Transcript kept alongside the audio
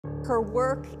Her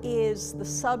work is the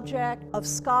subject of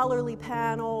scholarly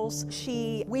panels.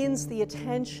 She wins the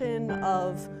attention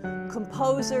of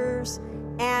composers.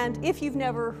 And if you've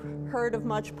never heard of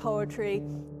much poetry,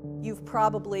 you've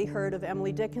probably heard of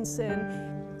Emily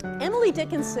Dickinson. Emily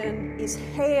Dickinson is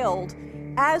hailed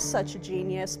as such a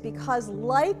genius because,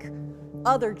 like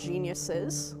other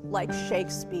geniuses, like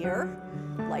Shakespeare,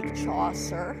 like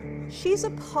Chaucer, she's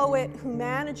a poet who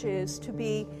manages to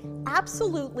be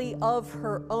absolutely of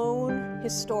her own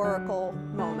historical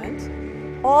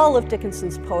moment. All of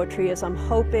Dickinson's poetry, as I'm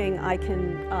hoping I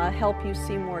can help you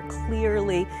see more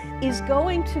clearly, is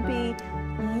going to be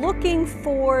looking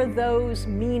for those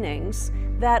meanings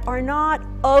that are not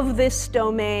of this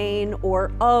domain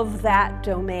or of that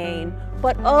domain,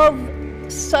 but of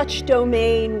such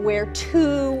domain where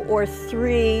 2 or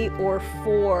 3 or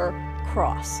 4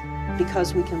 cross.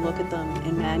 Because we can look at them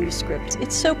in manuscripts.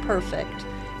 It's so perfect,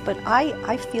 but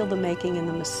I feel the making and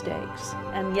the mistakes,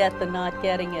 and yet the not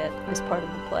getting it is part of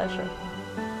the pleasure.